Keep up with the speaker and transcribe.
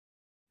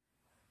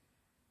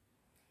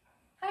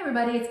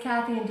everybody, it's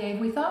Kathy and Dave.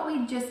 We thought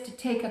we'd just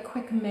take a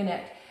quick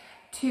minute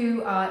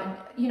to,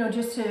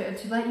 just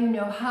to let you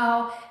know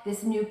how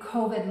this new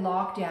COVID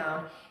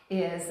lockdown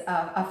is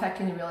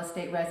affecting the real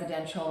estate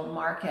residential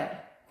market.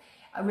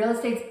 Real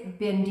estate's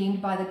been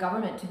deemed by the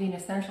government to be an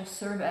essential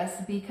service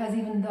because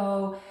even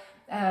though,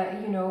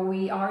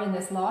 we are in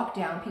this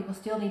lockdown, people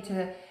still need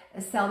to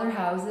sell their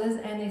houses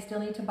and they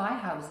still need to buy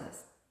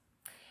houses.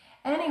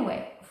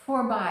 Anyway,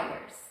 for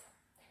buyers,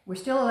 we're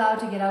still allowed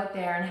to get out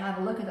there and have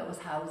a look at those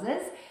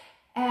houses.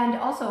 And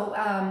also,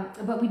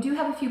 but we do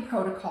have a few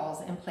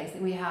protocols in place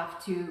that we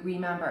have to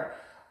remember.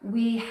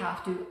 We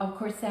have to, of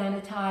course,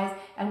 sanitize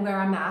and wear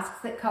our masks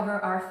that cover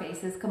our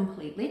faces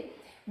completely.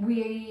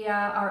 We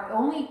are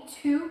only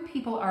 2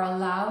 people are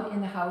allowed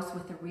in the house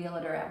with the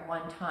realtor at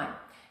one time.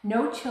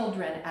 No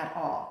children at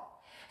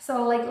all.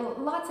 So like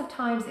lots of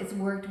times it's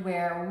worked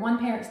where one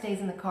parent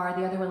stays in the car,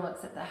 the other one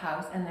looks at the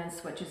house and then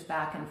switches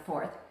back and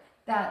forth.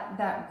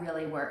 That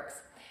really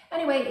works.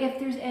 Anyway, if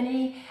there's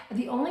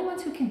the only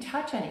ones who can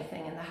touch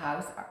anything in the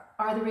house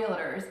are the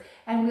realtors,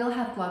 and we'll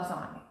have gloves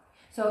on.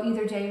 So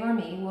either Dave or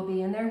me will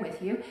be in there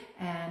with you,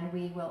 and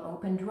we will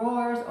open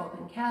drawers,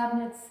 open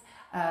cabinets,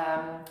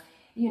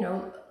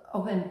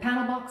 open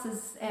panel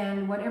boxes,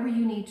 and whatever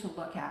you need to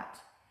look at.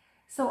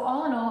 So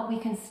all in all, we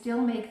can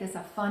still make this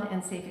a fun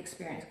and safe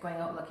experience going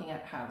out looking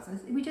at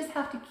houses. We just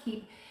have to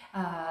keep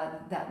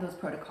those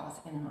protocols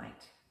in mind.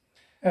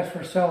 As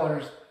for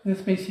sellers,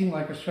 this may seem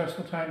like a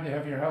stressful time to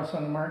have your house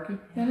on the market,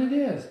 and it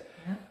is.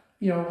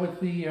 Yeah. With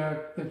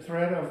the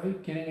threat of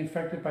getting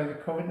infected by the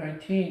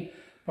COVID-19,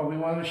 but we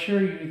want to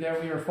assure you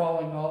that we are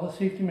following all the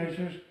safety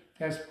measures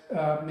as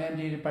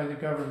mandated by the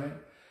government.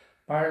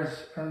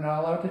 Buyers are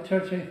not allowed to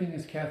touch anything,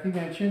 as Kathy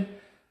mentioned.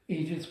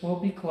 Agents will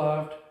be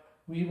gloved.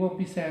 We will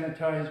be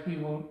sanitized.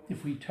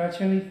 If we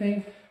touch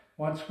anything,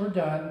 once we're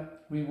done,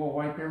 we will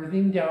wipe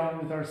everything down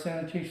with our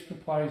sanitation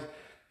supplies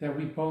that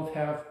we both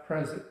have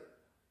present.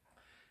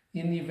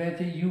 In the event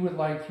that you would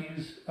like to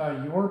use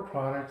your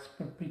products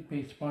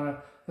based upon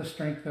the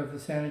strength of the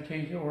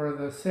sanitation or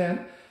the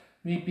scent,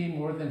 we'd be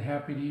more than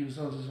happy to use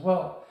those as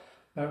well.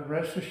 But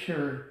rest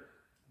assured,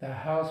 the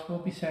house will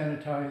be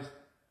sanitized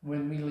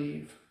when we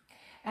leave.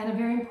 And a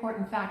very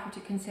important factor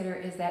to consider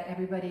is that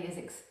everybody is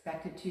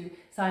expected to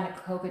sign a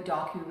COVID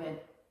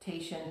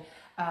documentation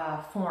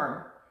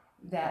form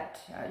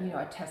that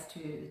attests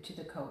to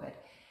the COVID.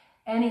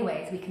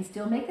 Anyways, we can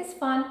still make this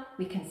fun.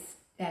 We can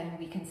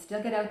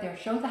still get out there,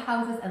 show the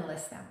houses, and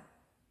list them.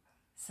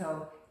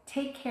 So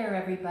take care,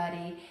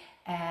 everybody,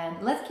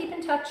 and let's keep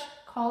in touch.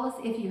 Call us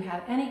if you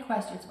have any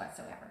questions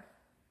whatsoever.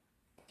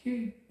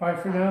 Okay, bye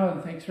for now,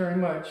 and thanks very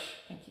much.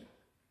 Thank you.